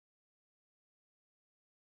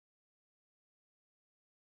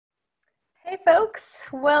Hey folks,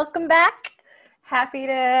 welcome back. Happy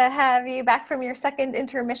to have you back from your second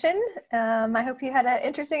intermission. I hope you had an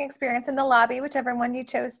interesting experience in the lobby, whichever one you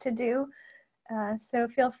chose to do. So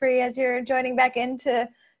feel free as you're joining back in to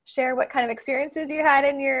share what kind of experiences you had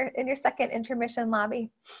in your second intermission lobby.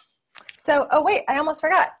 So, oh wait, I almost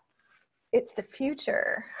forgot. It's the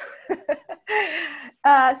future.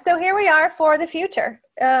 So here we are for the future.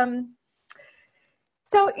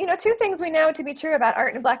 So, two things we know to be true about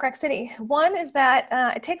art in Black Rock City. One is that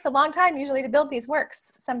it takes a long time usually to build these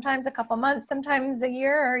works, sometimes a couple months, sometimes a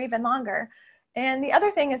year or even longer. And the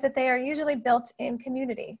other thing is that they are usually built in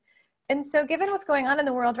community. And so given what's going on in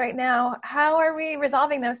the world right now, how are we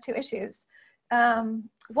resolving those two issues?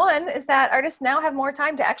 One is that artists now have more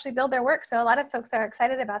time to actually build their work. So a lot of folks are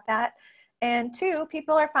excited about that. And two,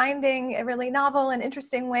 people are finding really novel and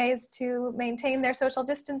interesting ways to maintain their social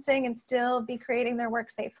distancing and still be creating their work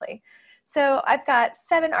safely. So I've got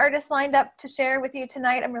 7 artists lined up to share with you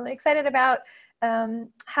tonight. I'm really excited about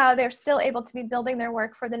how they're still able to be building their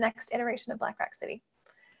work for the next iteration of Black Rock City.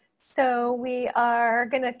 So we are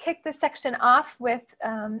going to kick this section off with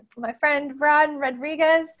my friend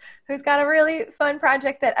Rodrigues, who's got a really fun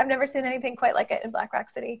project that I've never seen anything quite like it in Black Rock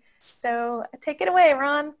City. So take it away,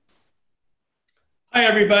 Ron. Hi,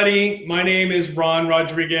 everybody. My name is Ron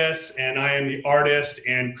Rodrigues, and I am the artist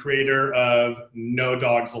and creator of No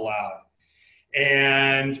Dogs Allowed.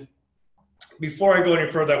 And before I go any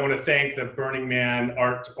further, I want to thank the Burning Man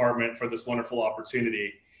Art Department for this wonderful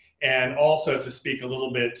opportunity, and also to speak a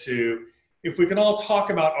little bit to, if we can all talk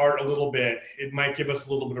about art a little bit, it might give us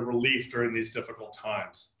a little bit of relief during these difficult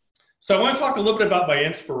times. So I want to talk a little bit about my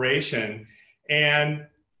inspiration. And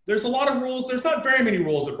there's a lot of rules. There's not very many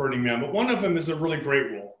rules at Burning Man, but one of them is a really great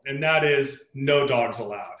rule, and that is no dogs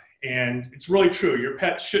allowed. And it's really true. Your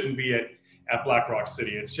pet shouldn't be at Black Rock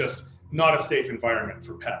City. It's just not a safe environment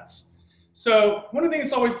for pets. So one of the things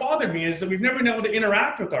that's always bothered me is that we've never been able to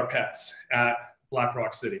interact with our pets at Black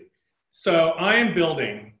Rock City. So I am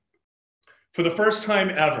building, for the first time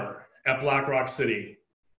ever at Black Rock City,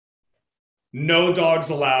 no dogs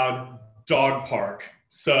allowed dog park.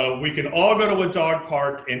 So we can all go to a dog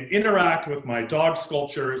park and interact with my dog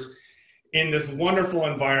sculptures in this wonderful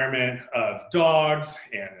environment of dogs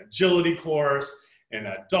and agility course and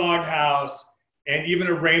a dog house and even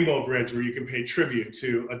a rainbow bridge where you can pay tribute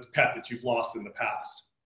to a pet that you've lost in the past.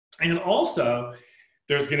 And also,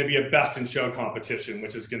 there's going to be a best in show competition,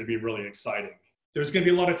 which is going to be really exciting. There's going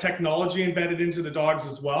to be a lot of technology embedded into the dogs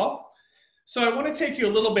as well. So I want to take you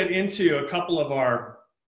a little bit into a couple of our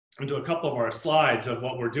slides of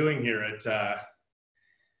what we're doing here at,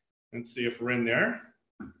 let's see if we're in there.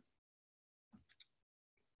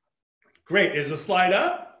 Great, is the slide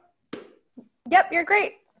up? Yep, you're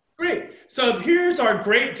great. Great, so here's our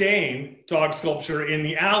Great Dane dog sculpture in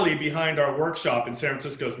the alley behind our workshop in San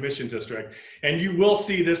Francisco's Mission District. And you will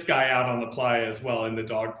see this guy out on the playa as well in the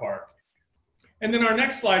dog park. And then our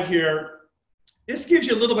next slide here, this gives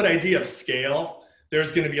you a little bit idea of scale.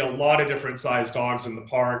 There's going to be a lot of different sized dogs in the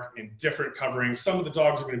park in different coverings. Some of the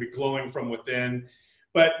dogs are going to be glowing from within.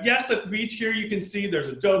 But yes, at the beach here, you can see there's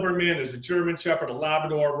a Doberman, there's a German Shepherd, a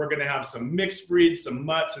Labrador. We're going to have some mixed breeds, some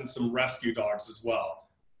mutts, and some rescue dogs as well.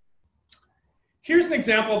 Here's an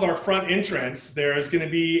example of our front entrance. There's going to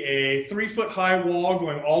be a 3-foot high wall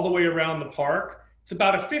going all the way around the park. It's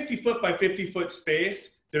about a 50-foot by 50-foot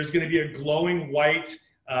space. There's going to be a glowing white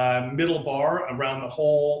middle bar around the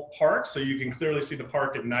whole park, so you can clearly see the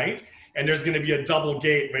park at night. And there's going to be a double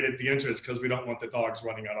gate right at the entrance because we don't want the dogs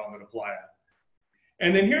running out onto the playa.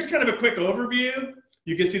 And then here's kind of a quick overview.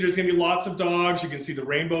 You can see there's going to be lots of dogs. You can see the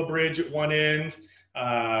rainbow bridge at one end.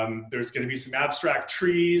 There's going to be some abstract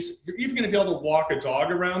trees. You're even going to be able to walk a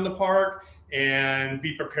dog around the park and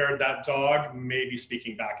be prepared that dog may be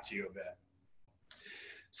speaking back to you a bit.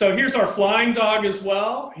 So here's our flying dog as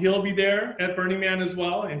well. He'll be there at Burning Man as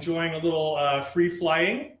well, enjoying a little free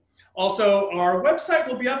flying. Also, our website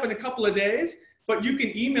will be up in a couple of days, but you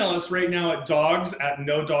can email us right now at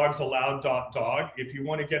dogs@nodogsallowed.dog if you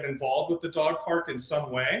want to get involved with the dog park in some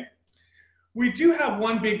way. We do have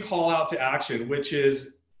one big call out to action, which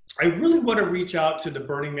is I really want to reach out to the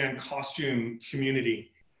Burning Man costume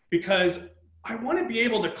community because I want to be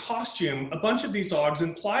able to costume a bunch of these dogs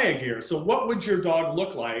in playa gear. So what would your dog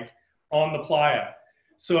look like on the playa?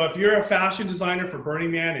 So if you're a fashion designer for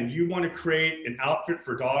Burning Man and you want to create an outfit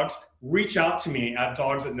for dogs, reach out to me at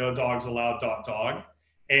dogs@nodogsallowed.dog.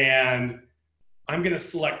 And I'm going to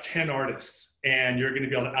select 10 artists and you're going to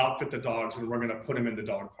be able to outfit the dogs and we're going to put them in the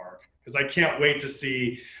dog park. Because I can't wait to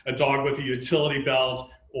see a dog with a utility belt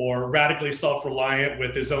or radically self-reliant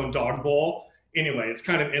with his own dog bowl. Anyway, it's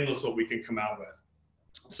kind of endless what we can come out with.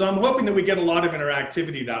 So I'm hoping that we get a lot of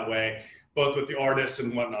interactivity that way, both with the artists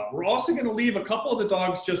and whatnot. We're also going to leave a couple of the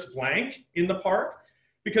dogs just blank in the park,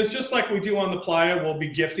 because just like we do on the playa, we'll be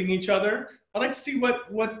gifting each other. I'd like to see what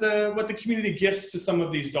the community gifts to some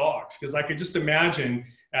of these dogs, because I could just imagine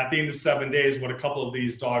at the end of 7 days what a couple of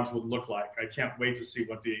these dogs would look like. I can't wait to see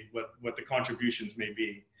what the contributions may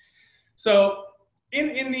be. So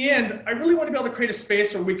in the end, I really want to be able to create a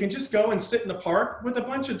space where we can just go and sit in the park with a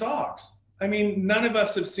bunch of dogs. I mean, none of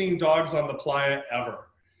us have seen dogs on the playa ever.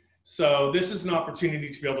 So this is an opportunity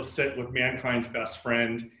to be able to sit with mankind's best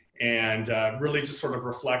friend and really just sort of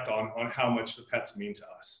reflect on how much the pets mean to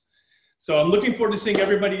us. So I'm looking forward to seeing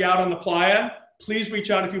everybody out on the playa. Please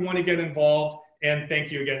reach out if you want to get involved. And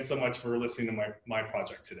thank you again so much for listening to my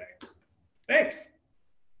project today. Thanks.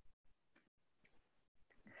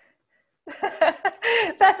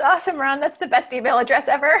 That's awesome, Ron. That's the best email address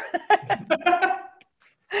ever.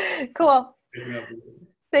 Cool.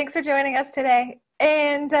 Thanks for joining us today.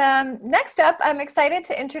 And next up, I'm excited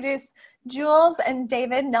to introduce Jules and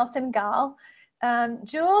David Nelson-Gall.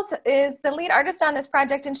 Jules is the lead artist on this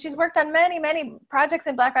project, and she's worked on many, many projects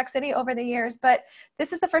in Black Rock City over the years, but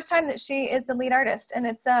this is the first time that she is the lead artist, and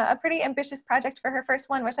it's a pretty ambitious project for her first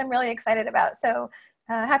one, which I'm really excited about. So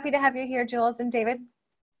happy to have you here, Jules and David.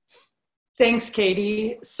 Thanks,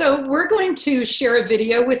 Katie. So we're going to share a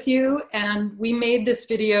video with you, and we made this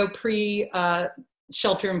video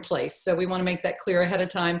shelter in place. So we want to make that clear ahead of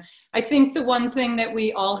time. I think the one thing that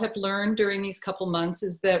we all have learned during these couple months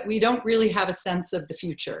is that we don't really have a sense of the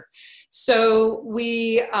future. So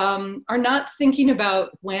we are not thinking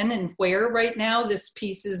about when and where right now this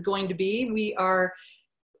piece is going to be. We are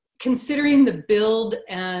considering the build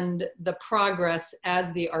and the progress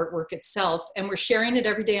as the artwork itself. And we're sharing it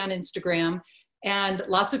every day on Instagram. And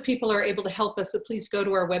lots of people are able to help us. So please go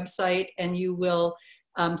to our website and you will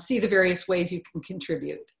see the various ways you can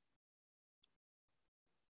contribute.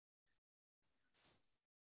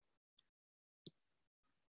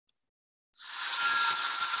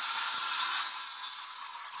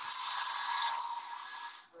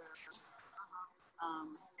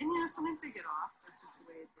 And you know, sometimes they get off. That's just the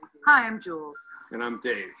way they do. Hi, I'm Jules. And I'm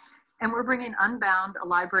Dave. And we're bringing Unbound, a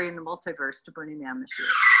library in the multiverse, to Burning Man this year.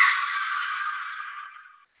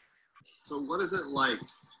 So what is it like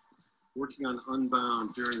working on Unbound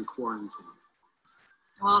during quarantine?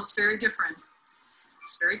 Well, it's very different.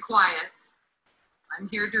 It's very quiet. I'm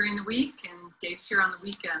here during the week and Dave's here on the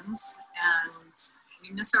weekends, and we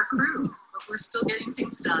miss our crew, but we're still getting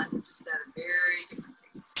things done, just at a very different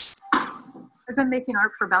pace. I've been making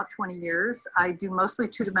art for about 20 years. I do mostly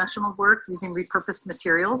two-dimensional work using repurposed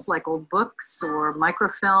materials like old books or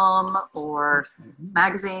microfilm or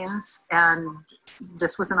magazines, and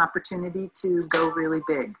this was an opportunity to go really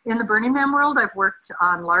big. In the Burning Man world, I've worked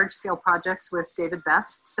on large-scale projects with David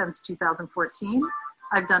Best since 2014.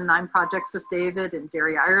 I've done 9 projects with David in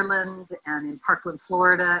Derry, Ireland, and in Parkland,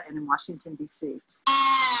 Florida, and in Washington, D.C.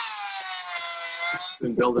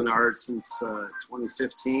 Been building art since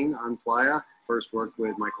 2015 on Playa. First worked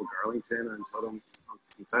with Michael Garlington on Totem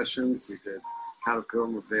Confessions. We did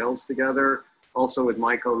Catacomb of Veils together. Also with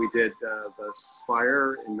Michael, we did the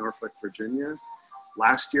Spire in Norfolk, Virginia.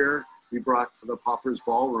 Last year, we brought to the Pauper's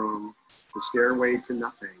Ballroom the Stairway to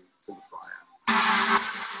Nothing to the Playa.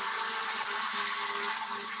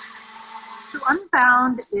 So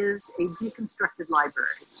Unbound is a deconstructed library.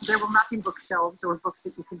 There will not be bookshelves or books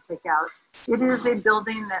that you can take out. It is a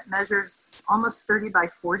building that measures almost 30 by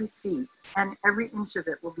 40 feet, and every inch of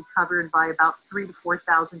it will be covered by about 3,000 to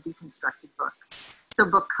 4,000 deconstructed books. So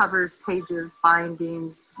book covers, pages,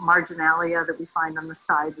 bindings, marginalia that we find on the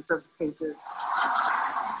side of the pages.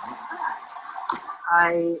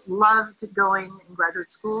 I loved going in graduate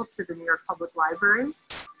school to the New York Public Library,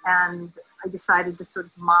 and I decided to sort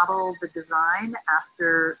of model the design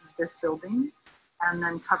after this building and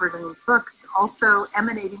then covered in these books. Also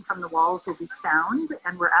emanating from the walls will be sound,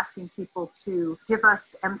 and we're asking people to give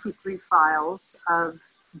us MP3 files of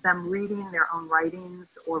them reading their own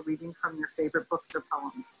writings or reading from their favorite books or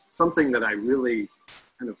poems. Something that I really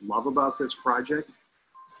kind of love about this project,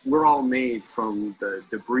 we're all made from the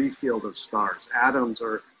debris field of stars. Atoms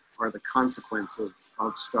are the consequence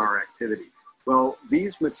of star activity. Well,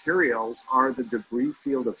 these materials are the debris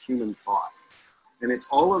field of human thought. And it's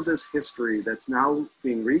all of this history that's now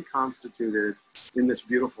being reconstituted in this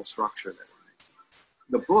beautiful structure that we're making.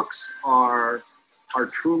 The books are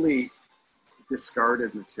truly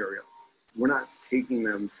discarded material. We're not taking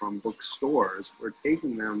them from bookstores. We're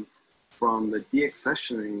taking them from the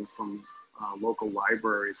deaccessioning from local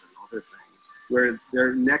libraries and other things, where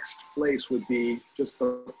their next place would be just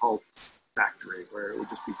the pulp factory, where it would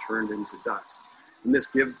just be turned into dust. And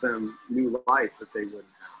this gives them new life that they wouldn't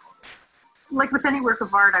have. Like with any work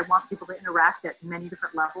of art, I want people to interact at many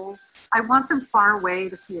different levels. I want them far away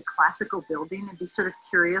to see a classical building and be sort of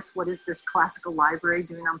curious, what is this classical library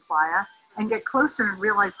doing on Playa? And get closer and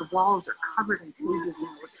realize the walls are covered in pages and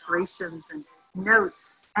illustrations and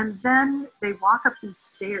notes. And then they walk up these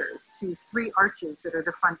stairs to 3 arches that are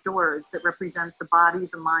the front doors that represent the body,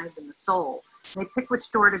 the mind, and the soul. And they pick which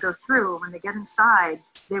door to go through. When they get inside,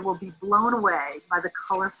 they will be blown away by the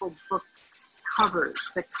colorful book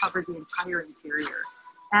covers that cover the entire interior.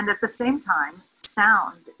 And at the same time,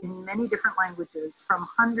 sound in many different languages from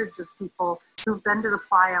hundreds of people who've been to the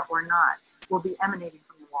Playa or not will be emanating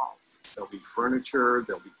from the walls. There'll be furniture,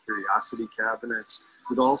 there'll be curiosity cabinets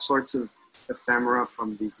with all sorts of ephemera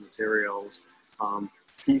from these materials.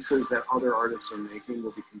 Pieces that other artists are making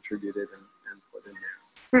will be contributed and put in there.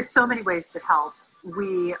 There's so many ways to help.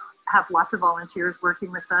 We have lots of volunteers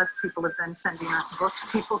working with us. People have been sending us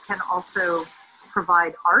books. People can also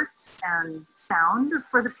provide art and sound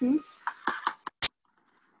for the piece.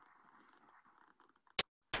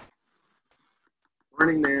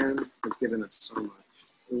 Burning Man has given us so much.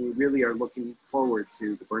 And we really are looking forward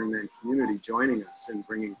to the Burning Man community joining us in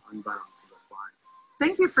bringing Unbound to the Playa.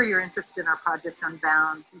 Thank you for your interest in our project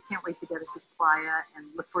Unbound. We can't wait to get it to Playa and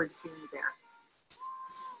look forward to seeing you there.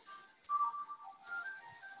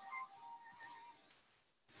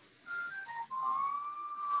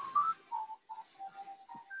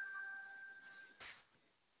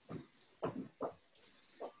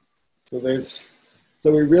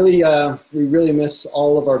 So we really miss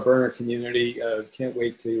all of our burner community. Can't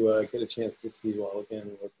wait to get a chance to see you all again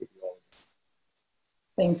and work with you all.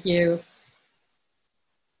 Thank you.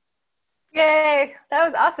 Yay, that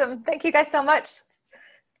was awesome. Thank you guys so much.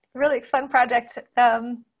 Really fun project.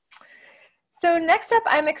 So next up,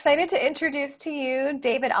 I'm excited to introduce to you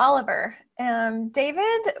David Oliver.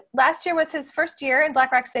 David, last year was his first year in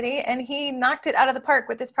Black Rock City, and he knocked it out of the park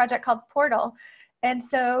with this project called Portal. And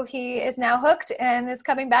so he is now hooked and is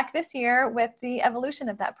coming back this year with the evolution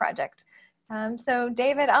of that project. So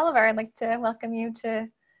David Oliver, I'd like to welcome you to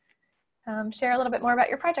share a little bit more about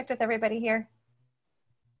your project with everybody here.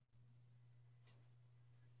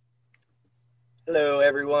 Hello,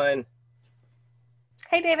 everyone.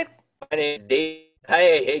 Hey, David. My name is Dave.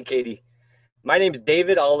 Hey, Katie. My name is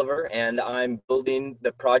David Oliver, and I'm building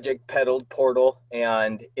the project Petaled Portal,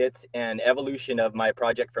 and it's an evolution of my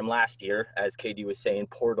project from last year, as Katie was saying,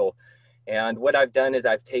 Portal. And what I've done is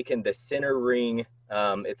I've taken the center ring,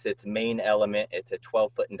 it's its main element. It's a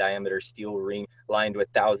 12-foot in diameter steel ring lined with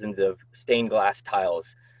thousands of stained glass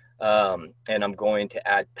tiles. And I'm going to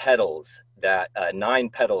add petals, 9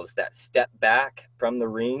 petals that step back from the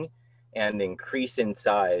ring and increase in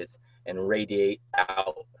size and radiate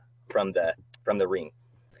out from the ring.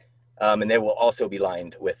 And they will also be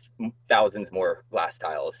lined with thousands more glass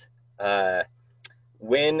tiles.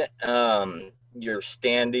 When you're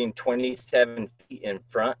standing 27 feet in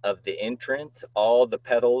front of the entrance, all the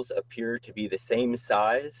petals appear to be the same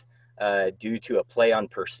size due to a play on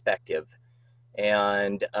perspective.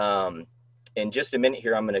 And in just a minute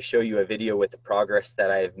here, I'm going to show you a video with the progress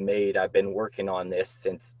that I've made. I've been working on this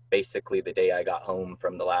since basically the day I got home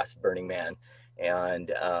from the last Burning Man.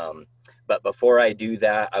 And but before I do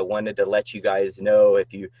that, I wanted to let you guys know,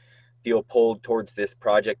 if you feel pulled towards this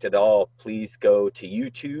project at all, please go to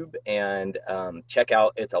YouTube and check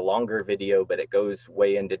out, it's a longer video, but it goes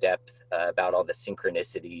way into depth about all the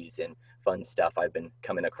synchronicities and fun stuff I've been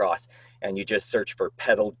coming across. And you just search for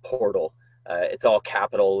Petaled Portal. It's all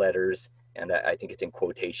capital letters, and I think it's in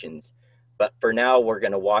quotations. But for now, we're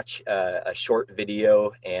going to watch a short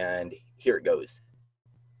video, and here it goes.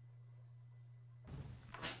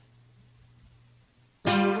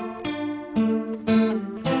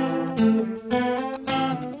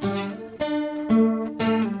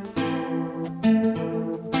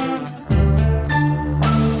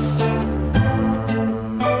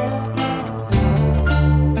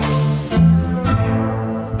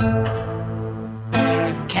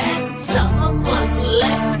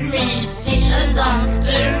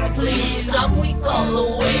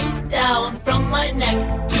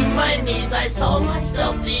 I saw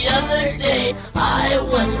myself the other day. I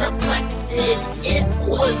was reflected. It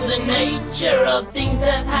was the nature of things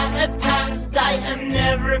that had passed. I am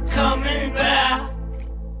never coming back.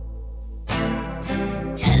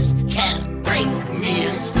 Tests can't break me,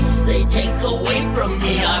 and schools they take away from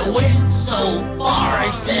me. I went so far, I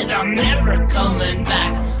said I'm never coming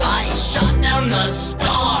back. I shot down the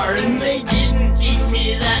star, and they didn't teach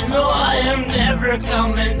me that. No, I am never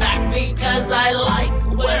coming back, because I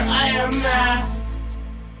like where I am at.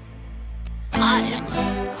 I am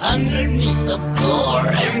underneath the floor,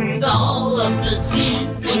 and all of the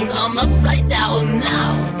ceilings, I'm upside down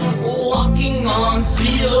now, walking on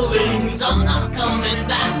ceilings. I'm not coming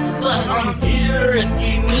back, but I'm here if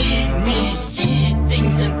you need me. See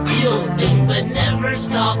things and feel things, but never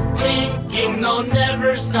stop thinking. No,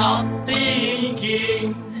 never stop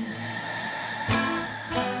thinking.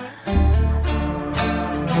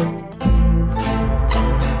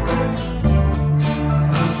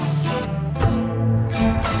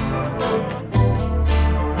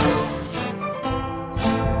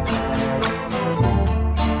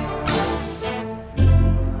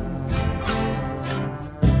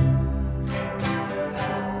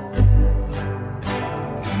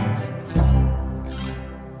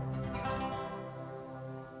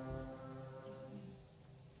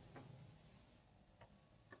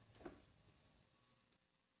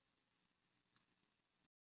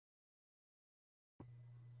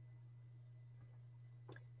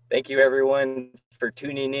 Thank you everyone for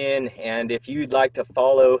tuning in, and if you'd like to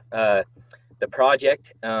follow the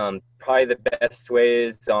project, probably the best way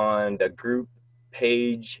is on the group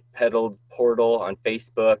page, Petaled portal on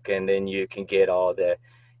Facebook, and then you can get all the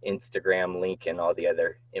Instagram link and all the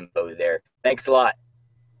other info there. Thanks a lot.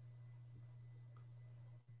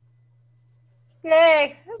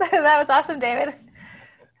 Yay, that was awesome, David.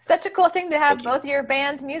 Such a cool thing to have both your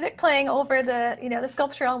band's music playing over the, the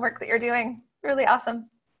sculptural work that you're doing. Really awesome.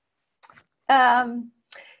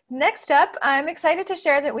 Next up, I'm excited to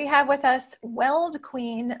share that we have with us Weld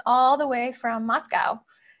Queen all the way from Moscow.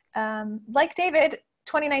 Like David,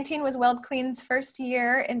 2019 was Weld Queen's first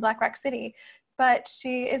year in Black Rock City, but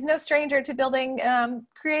she is no stranger to building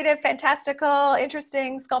creative, fantastical,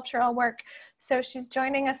 interesting sculptural work. So she's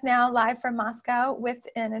joining us now live from Moscow with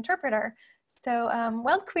an interpreter. So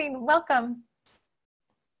Weld Queen, welcome.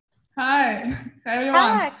 Hi,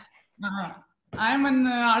 everyone. Hi. I'm an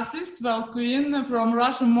artist, Weld Queen, from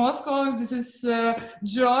Russia, Moscow. This is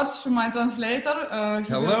George, my translator.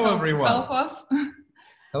 Hello, everyone. Help us.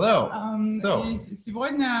 Hello. And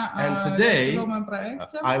today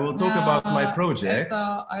I will talk about my project.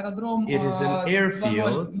 It is an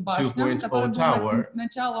airfield 2.0 tower,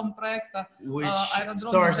 which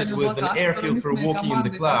started with an airfield for walking in the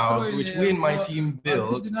clouds, which we and my team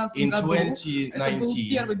built in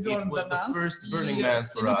 2019. It was the first Burning Man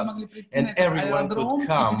for us, and everyone could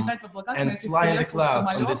come and fly in the clouds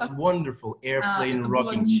on this wonderful airplane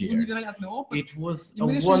rocking chairs. It was a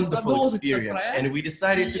wonderful experience, and we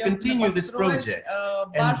decided to continue this project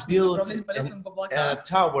and build a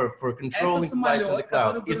tower for controlling flights in the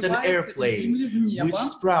clouds. It's an airplane which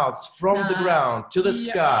sprouts from the ground to the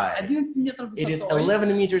sky. It is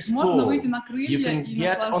 11 meters tall. You can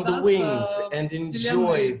get on the wings and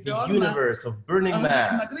enjoy the universe of Burning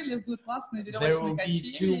Man. There will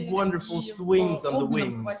be 2 wonderful swings on the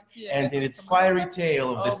wings, and in its fiery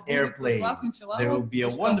tail of this airplane, there will be a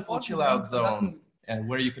wonderful chill-out zone and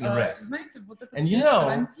where you can rest. And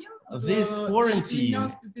this quarantine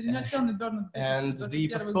and the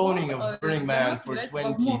postponing of Burning Man for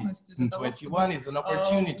 2021 is an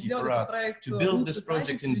opportunity for us to build this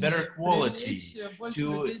project in better quality,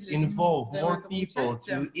 to involve more people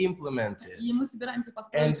to implement it.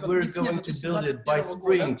 And we're going to build it by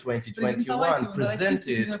spring 2021, present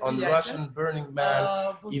it on Russian Burning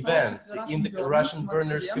Man events in the Russian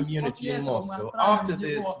Burners community in Moscow. After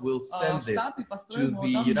this, we'll send this to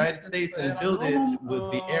the United States and build it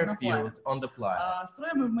with the airfield on the fly.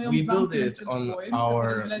 We build it on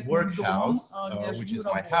our workhouse, which is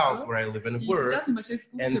my house where I live and work,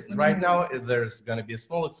 and right now there's going to be a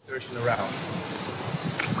small excursion around.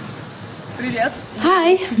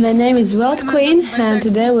 Hi, my name is Weld Queen, and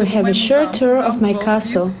today we have a short tour of my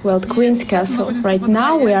castle, Weld Queen's castle. Right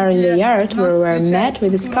now we are in the yard where we are met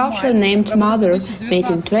with a sculpture named Mother, made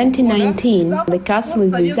in 2019. The castle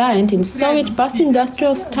is designed in Soviet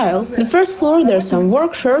post-industrial style. On the first floor there are some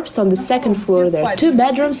workshops, on the second floor there are 2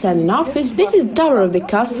 bedrooms and an office. This is the tower of the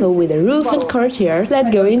castle with a roof and courtyard. Let's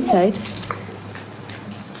go inside.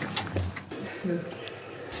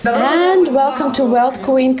 And welcome to Weld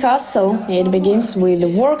Queen Castle. It begins with the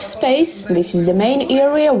workspace. This is the main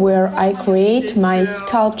area where I create my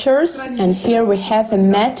sculptures, and here we have a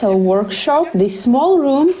metal workshop, this small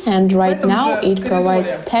room, and right now it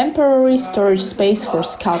provides temporary storage space for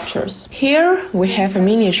sculptures. Here we have a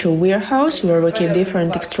miniature warehouse where we keep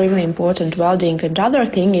different extremely important welding and other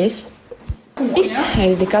things. This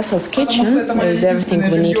is the castle's kitchen. There is everything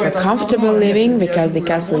we need for comfortable living, because the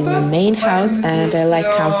castle is my main house and I like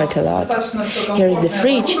comfort a lot. Here is the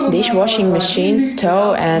fridge, dishwashing machine,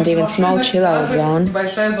 stove and even small chill-out zone.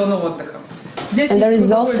 And there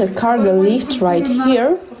is also a cargo lift right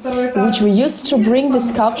here, which we used to bring the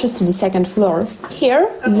sculptures to the second floor. Here,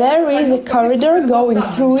 there is a corridor going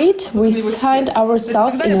through it. We find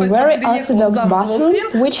ourselves in a very orthodox bathroom,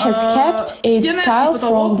 which has kept its style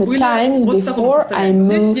from the times before I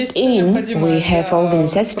moved in. We have all the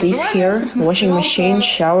necessities here: washing machine,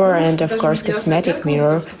 shower, and of course cosmetic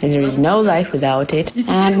mirror, as there is no life without it.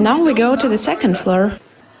 And now we go to the second floor.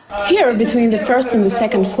 Here, between the first and the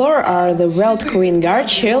second floor, are the Weld Queen guard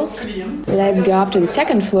shields. Let's go up to the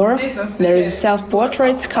second floor. There is a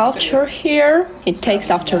self-portrait sculpture here. It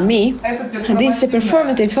takes after me. This is a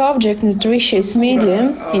performative object, nutritious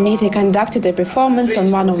medium. In it, I conducted a performance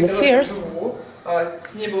on one of the fairs.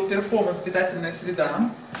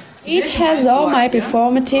 It has all my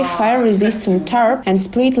performative, fire-resistant tarp and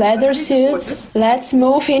split leather suits. Let's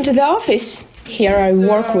move into the office. Here I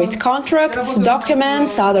work with contracts,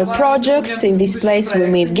 documents, other projects. In this place we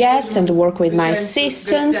meet guests and work with my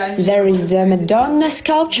assistant. There is the Madonna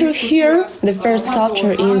sculpture here, the first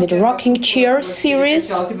sculpture in the rocking chair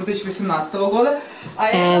series.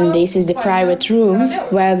 And this is the private room,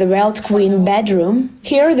 where the Weld Queen bedroom.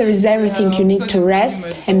 Here there is everything you need to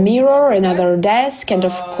rest: a mirror, another desk, and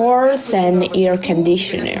of course an air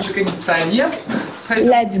conditioner.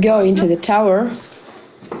 Let's go into the tower.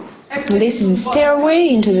 This is a stairway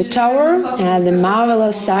into the tower and the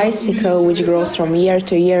marvelous icicle which grows from year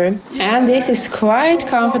to year. And this is quite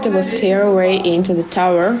comfortable stairway into the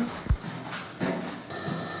tower.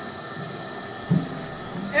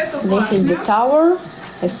 This is the tower,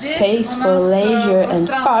 a space for leisure and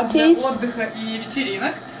parties.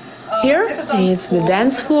 Here is the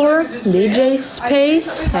dance floor, DJ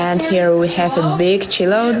space, and here we have a big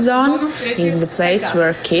chill-out zone. It's the place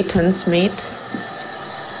where kittens meet.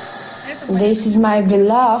 This is my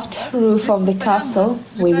beloved roof of the castle,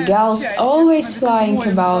 with gulls always flying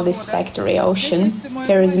above this factory ocean.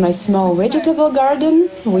 Here is my small vegetable garden,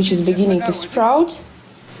 which is beginning to sprout,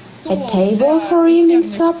 a table for evening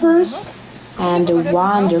suppers, and a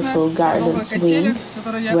wonderful garden swing,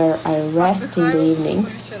 where I rest in the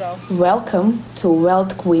evenings. Welcome to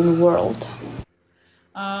Weld Queen World.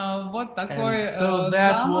 And so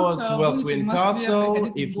that was Weld Queen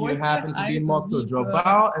Castle. If you happen to be in Moscow, drop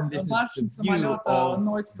out, and this is the view of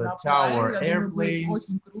the tower airplane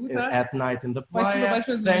at night in the playa.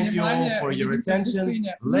 Thank you all for your attention.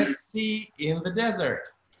 Let's see in the desert.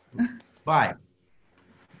 Bye.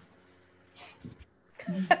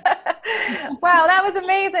 Wow, that was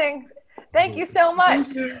amazing. Thank you so much.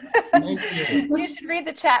 Thank you. You should read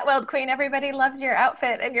the chat, Weld Queen. Everybody loves your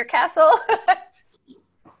outfit and your castle.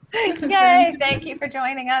 Yay, thank you for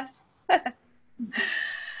joining us.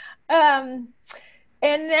 And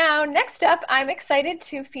now next up, I'm excited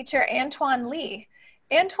to feature Antwane Lee.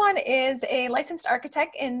 Antwane is a licensed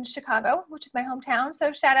architect in Chicago, which is my hometown,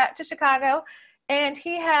 so shout out to Chicago. And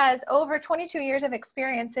he has over 22 years of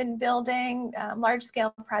experience in building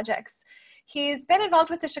large-scale projects. He's been involved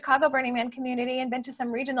with the Chicago Burning Man community and been to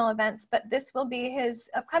some regional events, but this will be his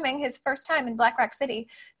first time in Black Rock City.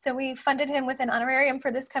 So we funded him with an honorarium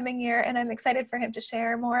for this coming year, and I'm excited for him to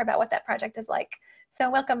share more about what that project is like. So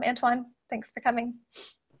welcome, Antwane. Thanks for coming.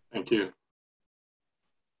 Thank you.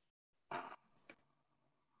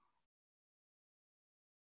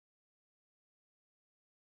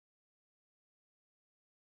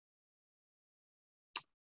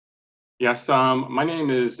 Yes, my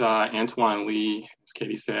name is Antwane Lee. As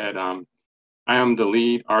Katie said, I am the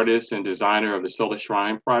lead artist and designer of the Solar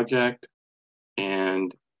Shrine project.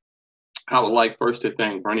 And I would like first to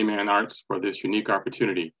thank Burning Man Arts for this unique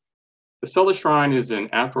opportunity. The Solar Shrine is an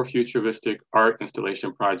Afrofuturistic art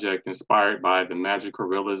installation project inspired by the magical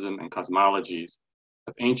realism and cosmologies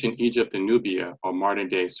of ancient Egypt and Nubia, or modern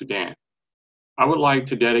day Sudan. I would like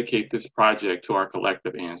to dedicate this project to our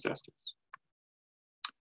collective ancestors.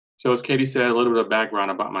 So as Katie said, a little bit of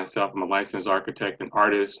background about myself. I'm a licensed architect and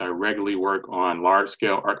artist. I regularly work on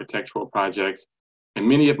large-scale architectural projects, and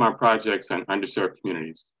many of my projects are in underserved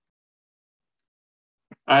communities.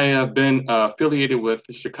 I have been affiliated with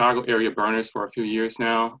the Chicago area burners for a few years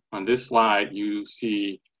now. On this slide, you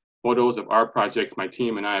see photos of our projects my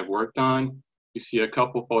team and I have worked on. You see a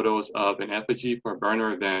couple photos of an effigy for a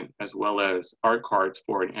burner event, as well as art cards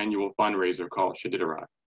for an annual fundraiser called Shadidarai.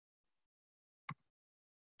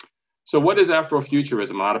 So what is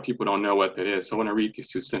Afrofuturism? A lot of people don't know what that is, so I want to read these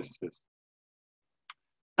two sentences.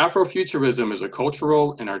 Afrofuturism is a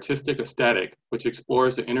cultural and artistic aesthetic which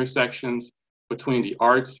explores the intersections between the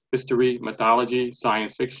arts, history, mythology,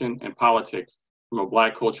 science fiction, and politics from a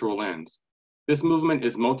Black cultural lens. This movement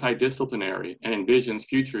is multidisciplinary and envisions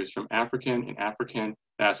futures from African and African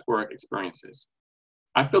diasporic experiences.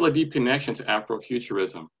 I feel a deep connection to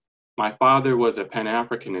Afrofuturism. My father was a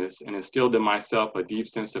Pan-Africanist and instilled in myself a deep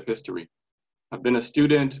sense of history. I've been a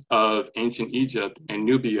student of ancient Egypt and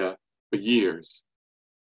Nubia for years.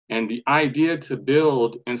 And the idea to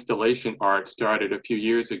build installation art started a few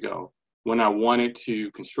years ago when I wanted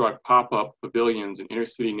to construct pop-up pavilions in inner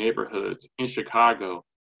city neighborhoods in Chicago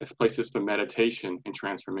as places for meditation and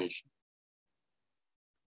transformation.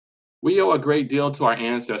 We owe a great deal to our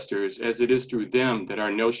ancestors, as it is through them that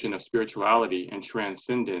our notion of spirituality and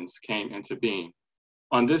transcendence came into being.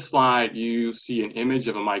 On this slide, you see an image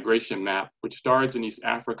of a migration map, which starts in East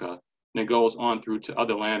Africa and it goes on through to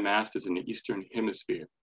other land masses in the Eastern Hemisphere.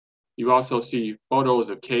 You also see photos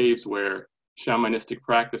of caves where shamanistic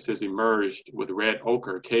practices emerged with red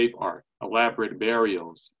ochre cave art, elaborate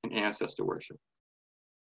burials, and ancestor worship.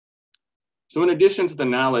 So in addition to the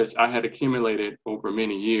knowledge I had accumulated over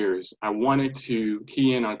many years, I wanted to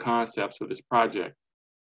key in on concepts for this project.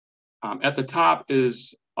 At the top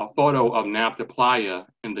is a photo of Nabta Playa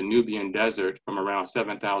in the Nubian desert from around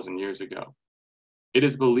 7,000 years ago. It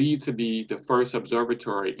is believed to be the first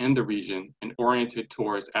observatory in the region and oriented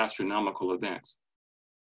towards astronomical events.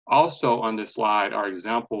 Also on this slide are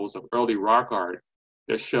examples of early rock art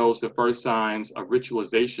that shows the first signs of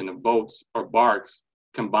ritualization of boats or barks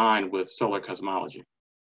combined with solar cosmology.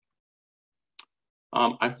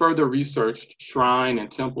 I further researched shrine and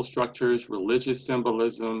temple structures, religious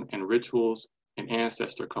symbolism and rituals, and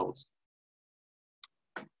ancestor cults.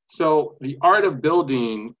 So the art of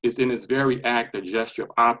building is in its very act a gesture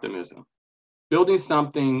of optimism. Building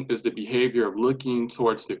something is the behavior of looking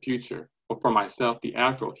towards the future, or for myself, the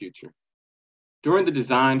Afrofuture. During the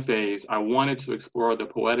design phase, I wanted to explore the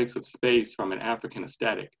poetics of space from an African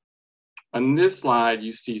aesthetic. On this slide,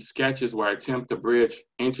 you see sketches where I attempt to bridge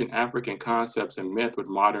ancient African concepts and myth with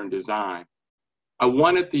modern design. I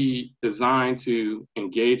wanted the design to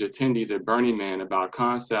engage attendees at Burning Man about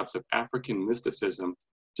concepts of African mysticism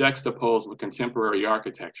juxtaposed with contemporary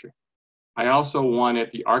architecture. I also wanted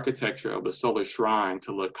the architecture of the solar shrine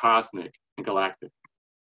to look cosmic and galactic.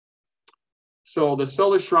 So the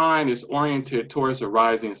solar shrine is oriented towards the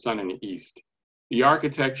rising sun in the east. The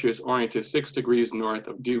architecture is oriented 6 degrees north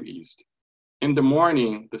of due east. In the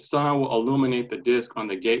morning, the sun will illuminate the disk on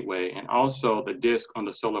the gateway and also the disk on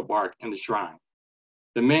the solar bark in the shrine.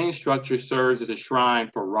 The main structure serves as a shrine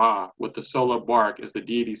for Ra, with the solar bark as the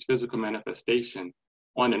deity's physical manifestation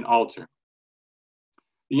on an altar.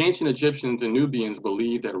 The ancient Egyptians and Nubians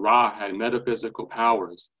believed that Ra had metaphysical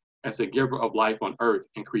powers as the giver of life on earth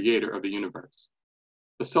and creator of the universe.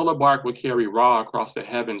 The solar bark would carry Ra across the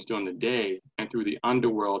heavens during the day and through the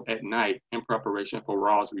underworld at night in preparation for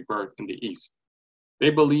Ra's rebirth in the east.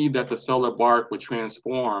 They believed that the solar bark would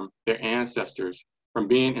transform their ancestors from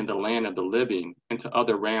being in the land of the living into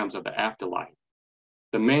other realms of the afterlife.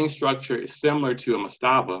 The main structure is similar to a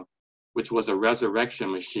mastaba, which was a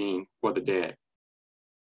resurrection machine for the dead.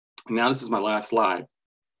 Now this is my last slide.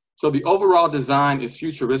 So the overall design is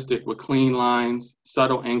futuristic with clean lines,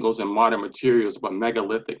 subtle angles, and modern materials, but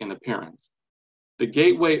megalithic in appearance. The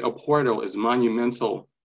gateway or portal is monumental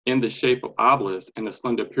in the shape of obelisk and a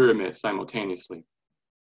slender pyramid simultaneously.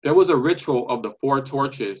 There was a ritual of the 4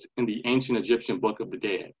 torches in the ancient Egyptian Book of the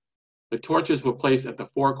Dead. The torches were placed at the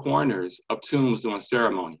 4 corners of tombs during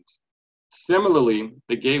ceremonies. Similarly,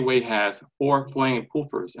 the gateway has 4 flame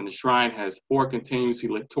poofers and the shrine has 4 continuously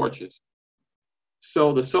lit torches.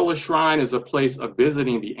 So the solar shrine is a place of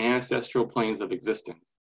visiting the ancestral planes of existence.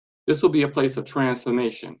 This will be a place of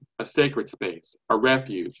transformation, a sacred space, a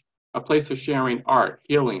refuge, a place for sharing art,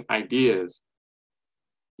 healing, ideas.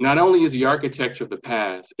 Not only is the architecture of the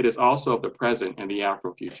past, it is also of the present and the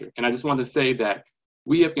Afrofuture. And I just want to say that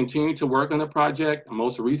we have continued to work on the project.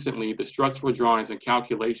 Most recently, the structural drawings and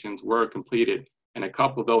calculations were completed, and a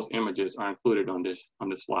couple of those images are included on this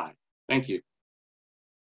slide. Thank you.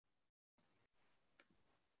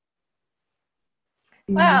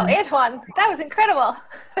 Wow, Antwane, that was incredible.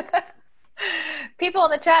 People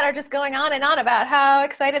in the chat are just going on and on about how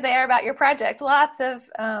excited they are about your project. Lots of,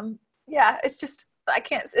 yeah, it's just,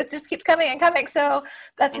 it just keeps coming and coming. So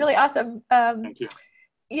that's really awesome. Thank you.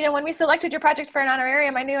 You know, when we selected your project for an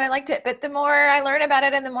honorarium, I knew I liked it, but the more I learn about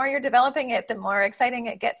it and the more you're developing it, the more exciting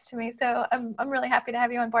it gets to me. So I'm really happy to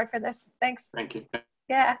have you on board for this. Thanks. Thank you.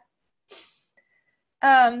 Yeah.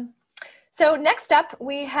 So next up,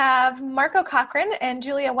 we have Marco Cochrane and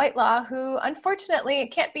Julia Whitelaw, who unfortunately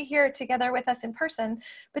can't be here together with us in person,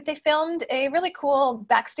 but they filmed a really cool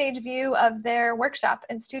backstage view of their workshop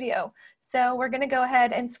and studio. So we're going to go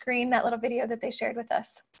ahead and screen that little video that they shared with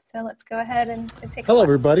us. So let's go ahead and take a look. Hello,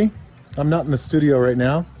 everybody. I'm not in the studio right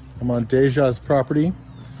now. I'm on Deja's property.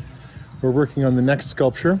 We're working on the next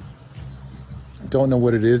sculpture. Don't know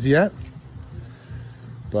what it is yet,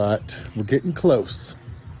 but we're getting close.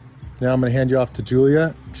 Now I'm going to hand you off to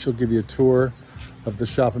Julia. She'll give you a tour of the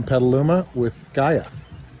shop in Petaluma with GAIA.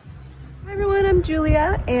 Hi everyone, I'm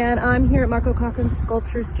Julia, and I'm here at Marco Cochrane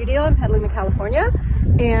Sculpture Studio in Petaluma, California,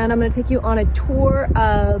 and I'm going to take you on a tour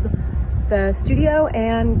of the studio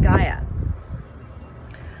and GAIA.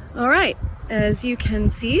 All right, as you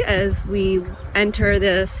can see, as we enter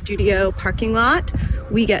the studio parking lot,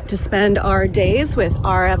 we get to spend our days with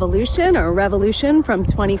our evolution or revolution from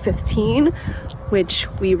 2015, which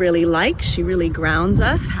we really like. She really grounds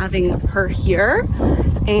us having her here.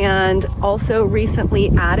 And also recently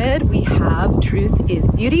added, we have Truth is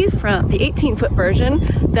Beauty, from the 18-foot version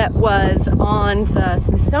that was on the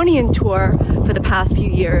Smithsonian tour for the past few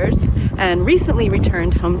years and recently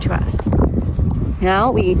returned home to us.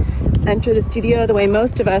 Now we enter the studio the way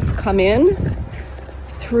most of us come in,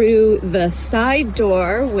 through the side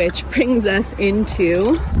door, which brings us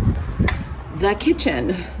into the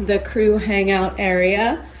kitchen, the crew hangout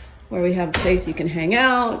area, where we have a place you can hang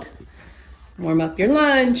out, warm up your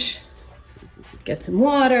lunch, get some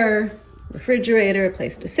water, refrigerator, a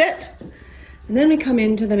place to sit, and then we come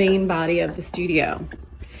into the main body of the studio.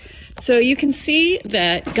 So you can see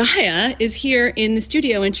that GAIA is here in the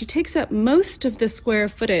studio, and she takes up most of the square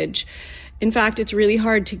footage. In fact, it's really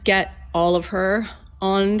hard to get all of her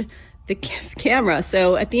on the camera.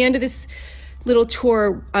 So at the end of this little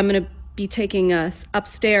tour, I'm going to be taking us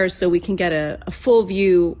upstairs so we can get a full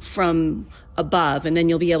view from above, and then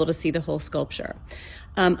you'll be able to see the whole sculpture.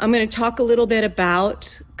 I'm going to talk a little bit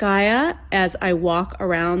about GAIA as I walk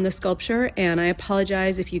around the sculpture, and I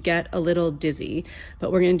apologize if you get a little dizzy,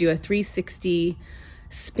 but we're going to do a 360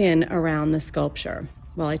 spin around the sculpture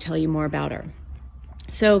while I tell you more about her.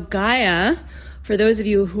 So GAIA, for those of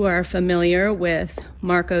you who are familiar with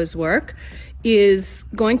Marco's work, is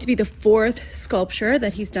going to be the fourth sculpture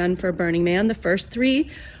that he's done for Burning Man. The first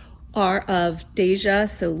three are of Deja,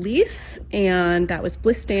 so Lisse, and that was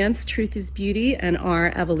Bliss Dance, Truth is Beauty, and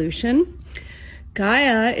Our Evolution.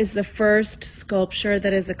 GAIA is the first sculpture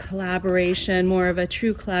that is a collaboration, more of a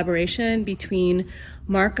true collaboration between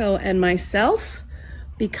Marco and myself,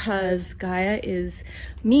 because GAIA is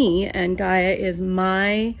me and GAIA is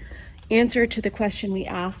my answer to the question we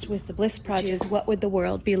asked with the Bliss Project, is what would the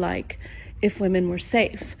world be like if women were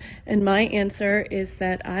safe? And my answer is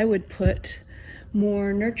that I would put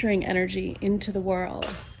more nurturing energy into the world.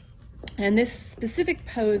 And this specific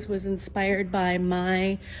pose was inspired by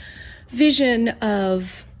my vision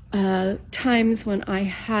of times when I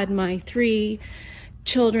had my 3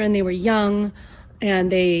 children. They were young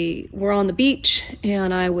and they were on the beach,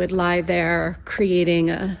 and I would lie there creating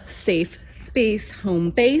a safe space, home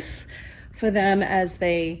base for them as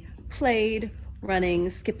they played, running,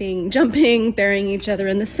 skipping, jumping, burying each other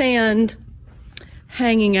in the sand,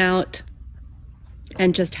 hanging out,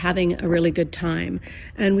 and just having a really good time.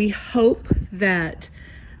 And we hope that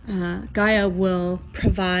GAIA will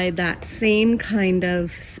provide that same kind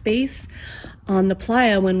of space on the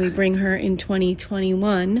playa when we bring her in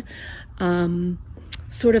 2021.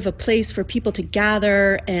 Sort of a place for people to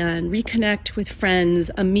gather and reconnect with friends,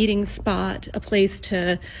 a meeting spot, a place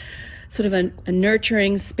to sort of a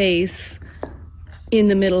nurturing space in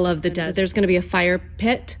the middle of the desert. There's going to be a fire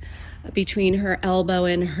pit between her elbow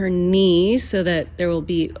and her knee so that there will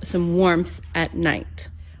be some warmth at night.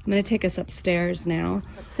 I'm going to take us upstairs now.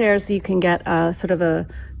 Upstairs so you can get a sort of a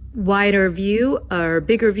wider view or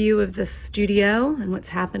bigger view of the studio and what's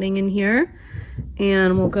happening in here.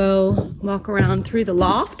 And we'll go walk around through the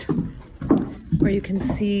loft where you can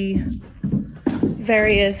see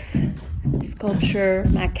various sculpture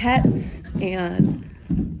maquettes and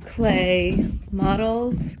clay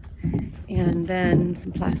models, and then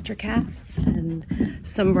some plaster casts and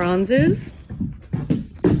some bronzes.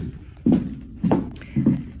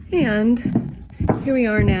 And here we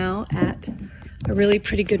are now at a really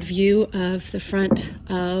pretty good view of the front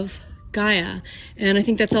of GAIA. And I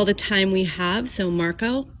think that's all the time we have. So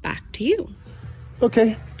Marco, back to you.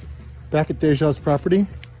 Okay, back at Deja's property.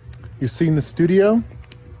 You've seen the studio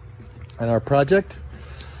and our project.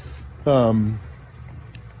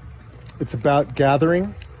 It's about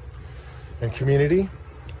gathering and community,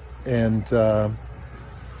 and the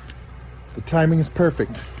timing is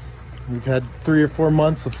perfect. We've had 3 or 4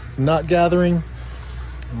 months of not gathering.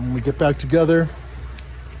 When we get back together,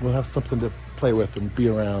 we'll have something to play with and be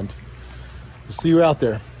around. We'll see you out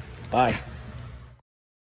there. Bye.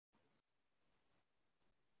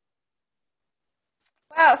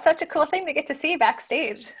 Wow, such a cool thing to get to see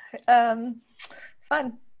backstage.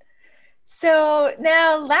 Fun. So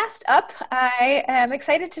now last up, I am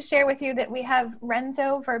excited to share with you that we have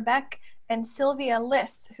Renzo, Verbeck, and Sylvia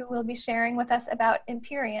Lisse, who will be sharing with us about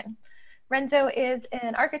Empyrean. Renzo is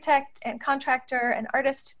an architect and contractor and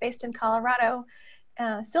artist based in Colorado.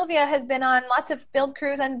 Sylvia has been on lots of build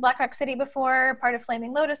crews on Black Rock City before, part of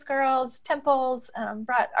Flaming Lotus Girls, Temples,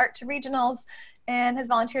 brought art to regionals, and has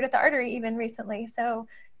volunteered at the Artery even recently. So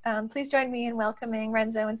please join me in welcoming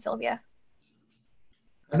Renzo and Sylvia.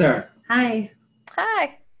 Hi there. Hi.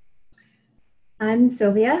 Hi. I'm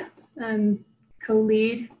Sylvia. I'm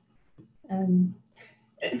co-lead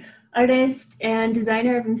artist and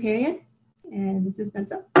designer of Empyrean. And this is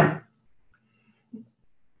Renzo.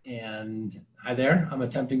 And hi there. I'm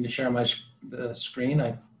attempting to share my screen.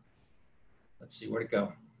 Let's see, where'd it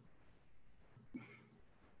go?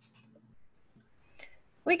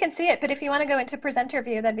 We can see it, but if you want to go into presenter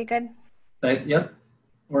view, that'd be good. Yep,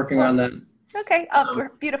 working on that. Okay,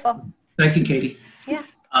 beautiful. Thank you, Katie. Yeah.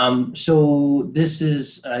 So this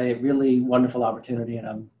is a really wonderful opportunity,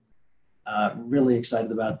 and I'm really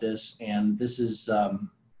excited about this. And this is,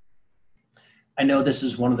 I know this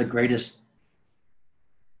is one of the greatest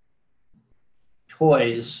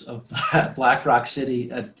toys of Black Rock City,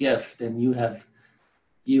 a gift, and you at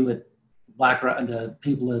Black Rock, and the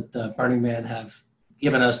people at Burning Man have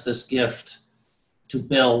given us this gift to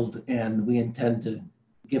build, and we intend to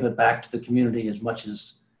give it back to the community as much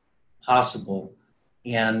as possible.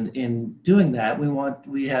 And in doing that,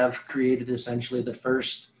 we have created essentially the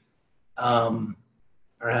first,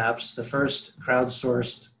 perhaps the first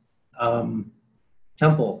crowdsourced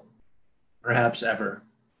temple, perhaps ever.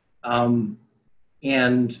 And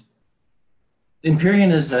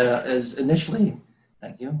Empyrean is initially,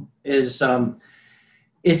 thank you, is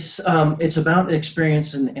it's about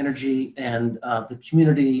experience and energy and the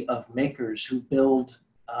community of makers who build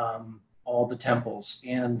all the temples.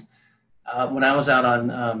 And when I was out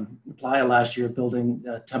on Playa last year building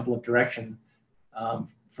Temple of Direction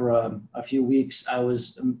for a few weeks, I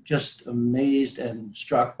was just amazed and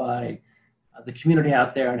struck by the community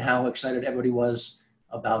out there and how excited everybody was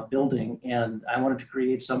about building. And I wanted to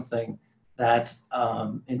create something that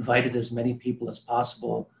invited as many people as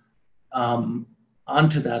possible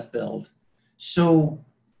onto that build. So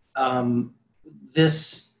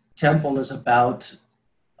this temple is about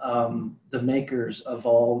the makers of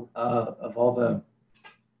all the,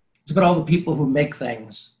 it's about all the people who make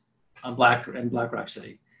things on Black Rock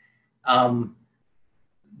City.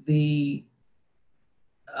 The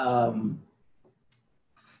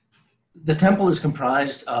temple is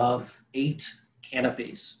comprised of 8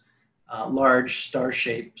 canopies, large star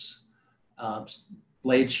shapes,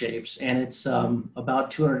 blade shapes, and it's about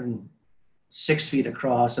 206 feet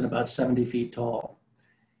across and about 70 feet tall.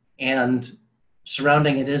 And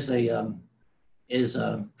surrounding it is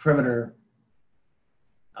a perimeter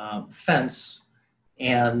fence,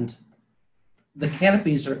 and the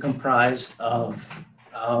canopies are comprised of,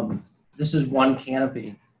 this is one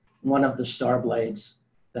canopy, one of the star blades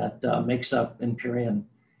that makes up Empyrean.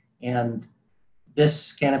 And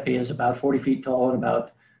this canopy is about 40 feet tall and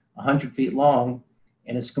about 100 feet long,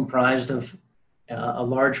 and it's comprised of a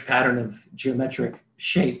large pattern of geometric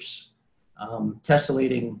shapes,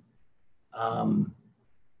 tessellating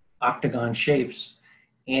octagon shapes.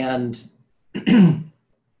 And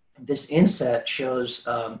this inset shows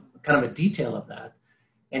kind of a detail of that.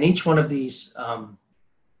 And each one of these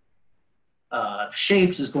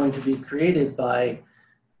shapes is going to be created by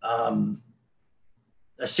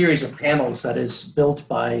a series of panels that is built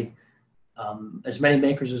by as many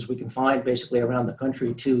makers as we can find basically around the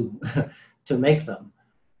country to make them.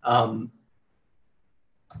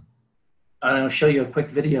 I'll show you a quick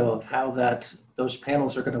video of how those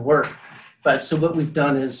panels are going to work. But so what we've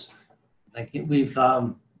done is we've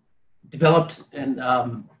developed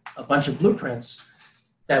a bunch of blueprints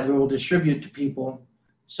that we will distribute to people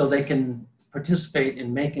so they can participate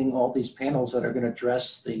in making all these panels that are going to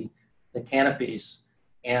dress the canopies.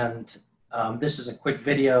 And this is a quick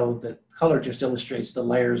video. The color just illustrates the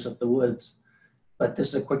layers of the woods, but this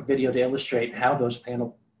is a quick video to illustrate how those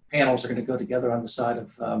panels are going to go together on the side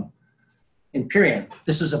of Empyrean.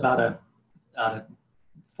 This is about a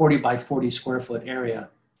 40 by 40 square foot area.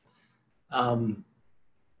 Got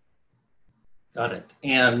it.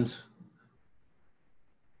 And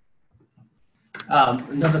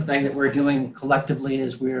another thing that we're doing collectively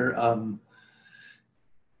is we're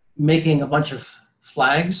making a bunch of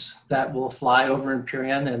flags that will fly over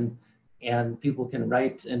Empyrean, and people can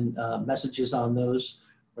write messages on those.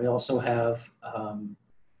 We also have an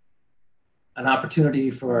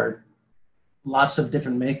opportunity for lots of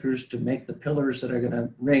different makers to make the pillars that are going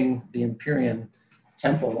to ring the Empyrean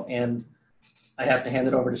temple. And I have to hand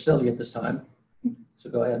it over to Sylvia at this time. So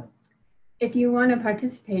go ahead. If you want to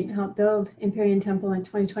participate and help build Empyrean Temple in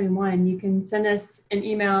 2021, you can send us an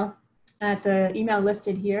email at the email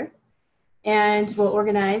listed here, and we'll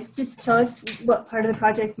organize. Just tell us what part of the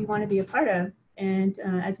project you want to be a part of, and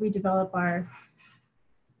as we develop our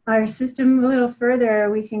system a little further,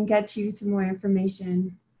 we can get you some more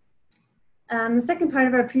information. The second part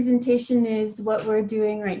of our presentation is what we're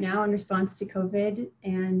doing right now in response to COVID,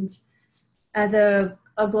 and as a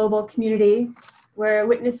global community, we're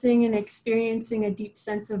witnessing and experiencing a deep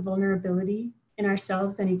sense of vulnerability in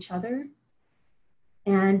ourselves and each other.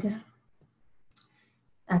 And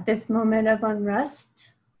at this moment of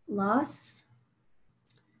unrest, loss,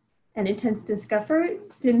 and intense discomfort,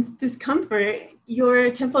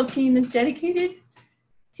 your temple team is dedicated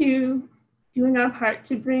to doing our part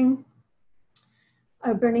to bring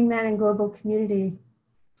our Burning Man and global community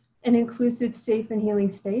an inclusive, safe, and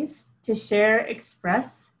healing space to share,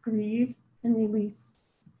 express, grieve, and release.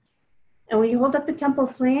 And we hold up the temple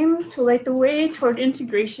flame to light the way toward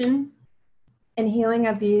integration and healing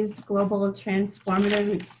of these global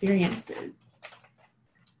transformative experiences.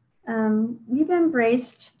 We've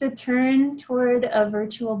embraced the turn toward a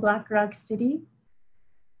virtual Black Rock City,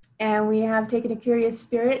 and we have taken a curious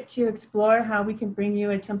spirit to explore how we can bring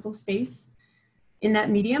you a temple space in that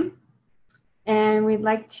medium. And we'd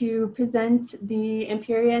like to present the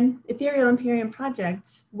Ethereal Empyrean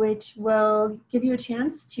project, which will give you a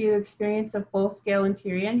chance to experience a full-scale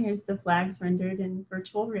Empyrean. Here's the flags rendered in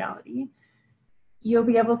virtual reality. You'll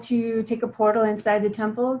be able to take a portal inside the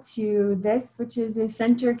temple to this, which is a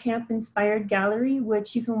center camp-inspired gallery,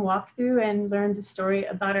 which you can walk through and learn the story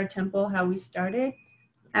about our temple, how we started,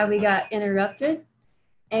 how we got interrupted,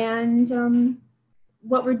 and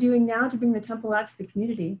what we're doing now to bring the temple out to the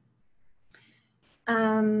community.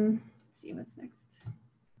 Let's see what's next.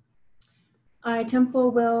 Our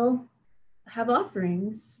temple will have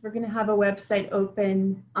offerings. We're going to have a website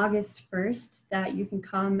open August 1st that you can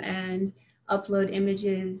come and upload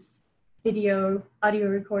images, video, audio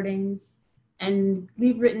recordings, and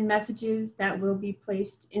leave written messages that will be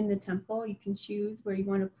placed in the temple. You can choose where you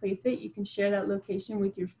want to place it. You can share that location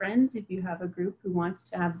with your friends if you have a group who wants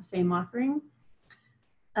to have the same offering.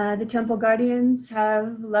 The temple guardians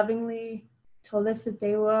have lovingly told us that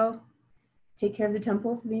they will take care of the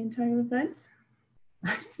temple for the entire event.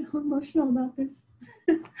 I'm so emotional about this.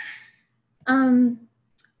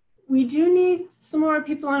 We do need some more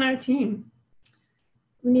people on our team.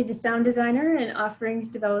 We need a sound designer, an offerings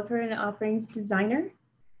developer, and an offerings designer.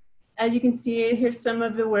 As you can see, here's some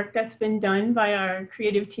of the work that's been done by our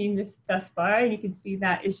creative team thus far. And you can see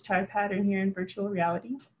that Ishtar pattern here in virtual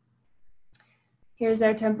reality. Here's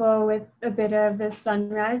our temple with a bit of the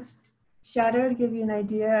sunrise shadow to give you an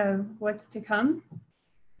idea of what's to come.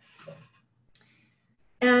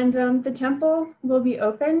 And the temple will be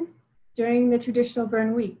open during the traditional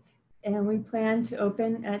burn week. And we plan to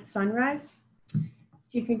open at sunrise.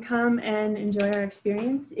 So you can come and enjoy our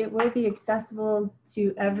experience. It will be accessible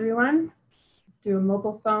to everyone through a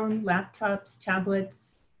mobile phone, laptops,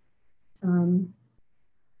 tablets,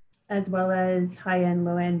 as well as high-end,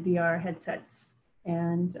 low-end VR headsets.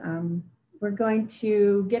 And we're going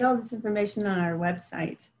to get all this information on our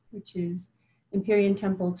website, which is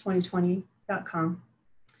empyreantemple2020.com.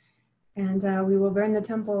 And we will burn the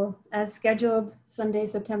temple as scheduled Sunday,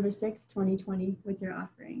 September 6th, 2020 with your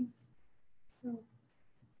offerings. So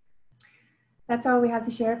that's all we have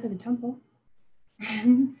to share for the temple.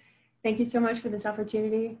 Thank you so much for this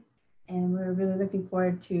opportunity. And we're really looking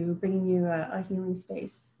forward to bringing you a healing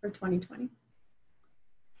space for 2020.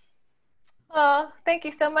 Oh, thank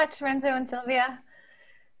you so much, Renzo and Sylvia.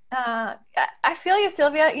 I feel you,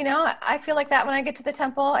 Sylvia. You know, I feel like that when I get to the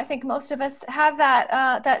temple. I think most of us have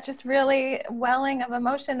that that just really welling of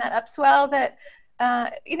emotion, that upswell. That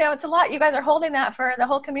you know, it's a lot. You guys are holding that for the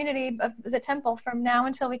whole community of the temple from now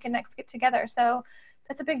until we can next get together. So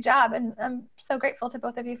that's a big job, and I'm so grateful to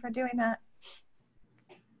both of you for doing that.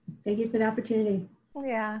 Thank you for the opportunity.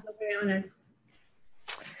 Yeah. I'm very honored.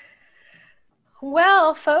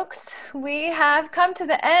 Well, folks, we have come to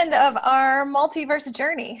the end of our multiverse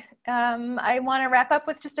journey. I want to wrap up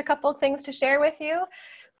with just a couple of things to share with you.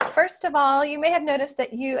 First of all, you may have noticed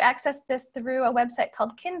that you accessed this through a website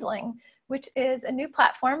called Kindling, which is a new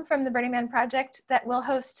platform from the Burning Man Project that will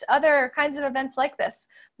host other kinds of events like this,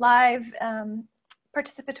 live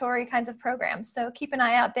participatory kinds of programs. So keep an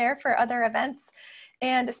eye out there for other events.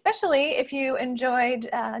 And especially if you enjoyed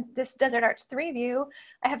this Desert Arts 3 view,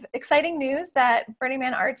 I have exciting news that Burning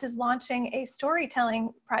Man Arts is launching a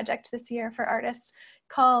storytelling project this year for artists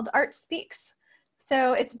called Art Speaks.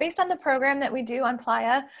 So it's based on the program that we do on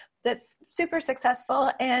Playa that's super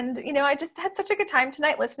successful. And, you know, I just had such a good time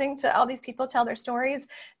tonight listening to all these people tell their stories.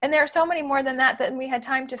 And there are so many more than that we had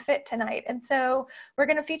time to fit tonight. And so we're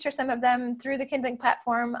going to feature some of them through the Kindling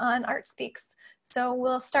platform on Art Speaks. So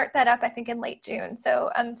we'll start that up, I think, in late June.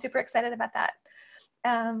 So I'm super excited about that.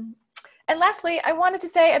 And lastly, I wanted to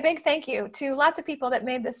say a big thank you to lots of people that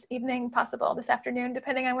made this evening possible, this afternoon,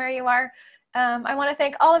 depending on where you are. I want to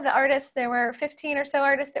thank all of the artists. There were 15 or so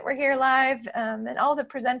artists that were here live, and all the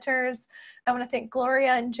presenters. I want to thank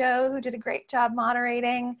Gloria and Joe, who did a great job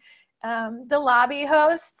moderating. The lobby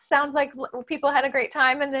hosts, sounds like people had a great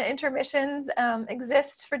time, and the intermissions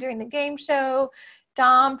exist for doing the game show,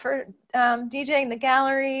 Dom for DJing the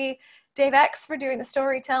gallery, Dave X for doing the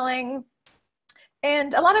storytelling.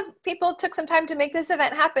 And a lot of people took some time to make this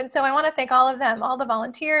event happen. So I want to thank all of them, all the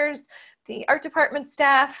volunteers, the art department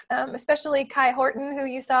staff, especially Kai Horton, who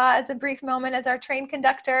you saw as a brief moment as our train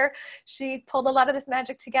conductor. She pulled a lot of this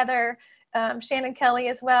magic together. Shannon Kelly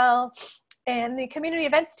as well. And the community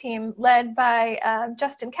events team led by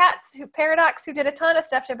Justin Katz, Paradox, who did a ton of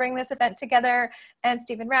stuff to bring this event together, and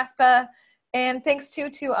Stephen Raspa. And thanks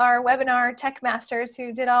to our webinar tech masters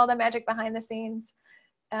who did all the magic behind the scenes.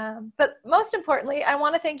 But most importantly, I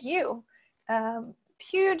want to thank you.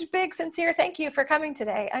 Huge, big, sincere thank you for coming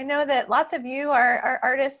today. I know that lots of you are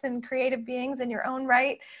artists and creative beings in your own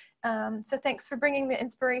right. So thanks for bringing the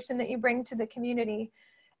inspiration that you bring to the community.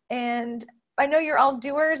 And I know you're all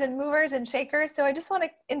doers and movers and shakers. So I just want to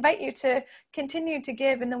invite you to continue to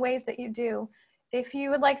give in the ways that you do. If you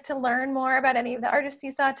would like to learn more about any of the artists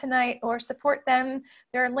you saw tonight or support them,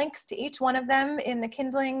 there are links to each one of them in the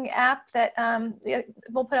Kindling app that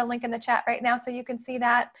we'll put a link in the chat right now so you can see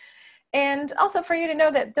that. And also for you to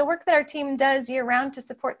know that the work that our team does year-round to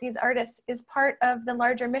support these artists is part of the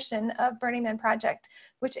larger mission of Burning Man Project,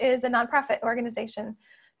 which is a nonprofit organization.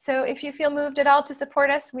 So if you feel moved at all to support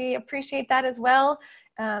us, we appreciate that as well.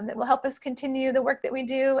 It will help us continue the work that we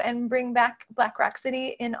do and bring back Black Rock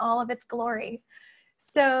City in all of its glory.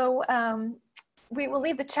 So we will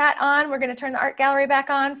leave the chat on. We're going to turn the art gallery back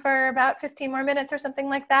on for about 15 more minutes or something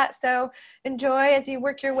like that. So enjoy as you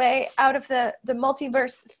work your way out of the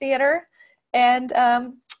Multiverse Theater. And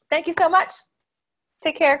thank you so much.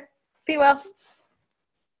 Take care. Be well.